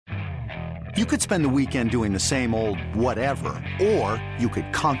You could spend the weekend doing the same old whatever, or you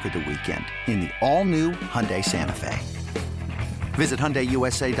could conquer the weekend in the all-new Hyundai Santa Fe. Visit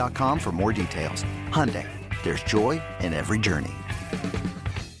HyundaiUSA.com for more details. Hyundai, there's joy in every journey.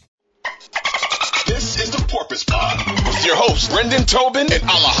 This is the Porpoise Pod with your hosts, Brendan Tobin and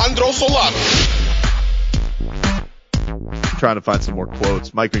Alejandro Solano. Trying to find some more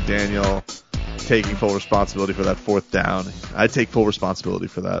quotes. Mike McDaniel taking full responsibility for that fourth down. I take full responsibility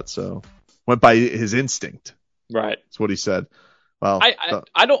for that, so went by his instinct. Right. That's what he said. Well,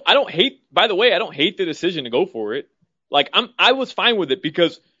 I don't hate, by the way, I don't hate the decision to go for it. Like I was fine with it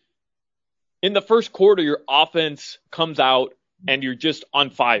because in the first quarter, your offense comes out and you're just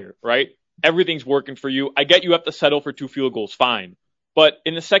on fire, right? Everything's working for you. I get you have to settle for 2 field goals, fine. But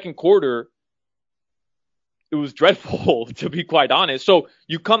in the second quarter, it was dreadful, to be quite honest. So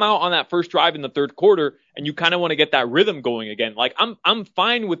you come out on that first drive in the third quarter and you kind of want to get that rhythm going again. Like I'm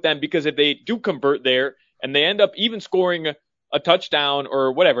fine with them because if they do convert there and they end up even scoring a touchdown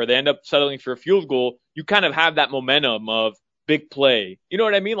or whatever, they end up settling for a field goal, you kind of have that momentum of big play. You know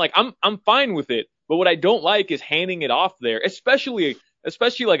what I mean? Like I'm fine with it. But what I don't like is handing it off there, especially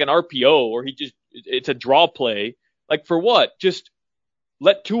like an RPO or it's a draw play. Like for what? Just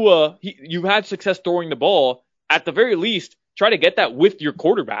let Tua, you've had success throwing the ball. At the very least, try to get that with your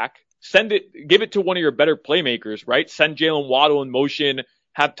quarterback. Give it to one of your better playmakers, right? Send Jalen Waddle in motion,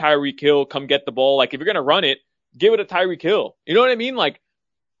 have Tyreek Hill come get the ball. Like if you're going to run it, give it to Tyreek Hill. You know what I mean? Like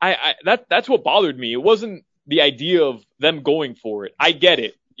that's what bothered me. It wasn't the idea of them going for it. I get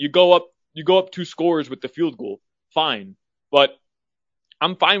it. You go up 2 scores with the field goal. Fine. But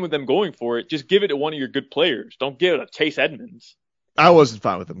I'm fine with them going for it. Just give it to one of your good players. Don't give it to Chase Edmonds. I wasn't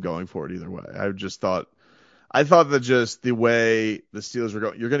fine with them going for it either way. I thought that just the way the Steelers were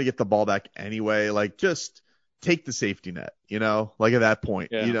going, you're going to get the ball back anyway. Like just take the safety net, like at that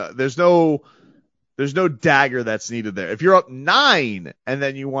point, yeah. There's no dagger that's needed there. If you're up 9 and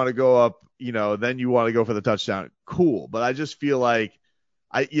then you want to go up, then you want to go for the touchdown. Cool. But I just feel like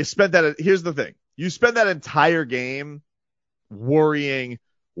here's the thing. You spend that entire game worrying,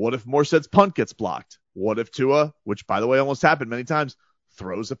 what if Morstead's punt gets blocked? What if Tua, which by the way almost happened many times,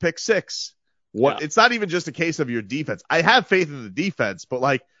 throws a pick 6? It's not even just a case of your defense. I have faith in the defense, but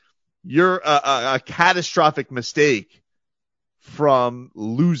like you're a catastrophic mistake from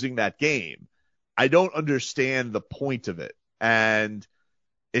losing that game. I don't understand the point of it. And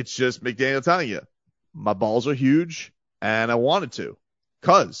it's just McDaniel telling you, my balls are huge and I wanted to,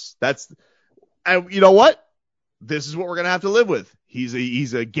 and you know what? This is what we're going to have to live with. He's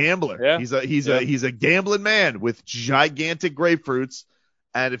a gambler. Yeah. He's a gambling man with gigantic grapefruits.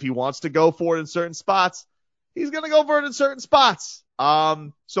 And if he wants to go for it in certain spots, he's going to go for it in certain spots.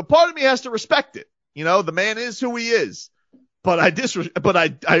 So part of me has to respect it. The man is who he is. But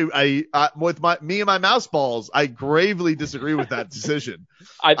with me and my mouse balls, I gravely disagree with that decision.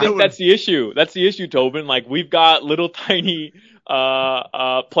 I think that's the issue. That's the issue, Tobin. Like we've got little tiny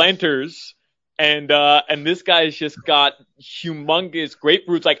planters, and this guy's just got humongous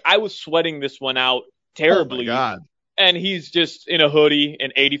grapefruits. Like I was sweating this one out terribly. Oh my God. And he's just in a hoodie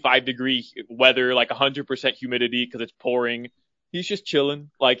in 85-degree weather, like 100% humidity because it's pouring. He's just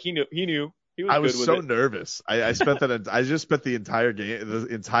chilling. Like he knew. He was I was good with so it. nervous. I just spent the entire game, the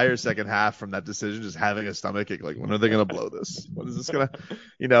entire second half from that decision, just having a stomachache. Like, when are they going to blow this? When is this going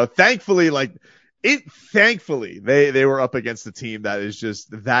to, thankfully, they were up against a team that is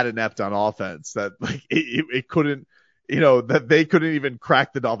just that inept on offense that like it couldn't, that they couldn't even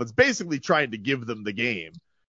crack the Dolphins, basically trying to give them the game.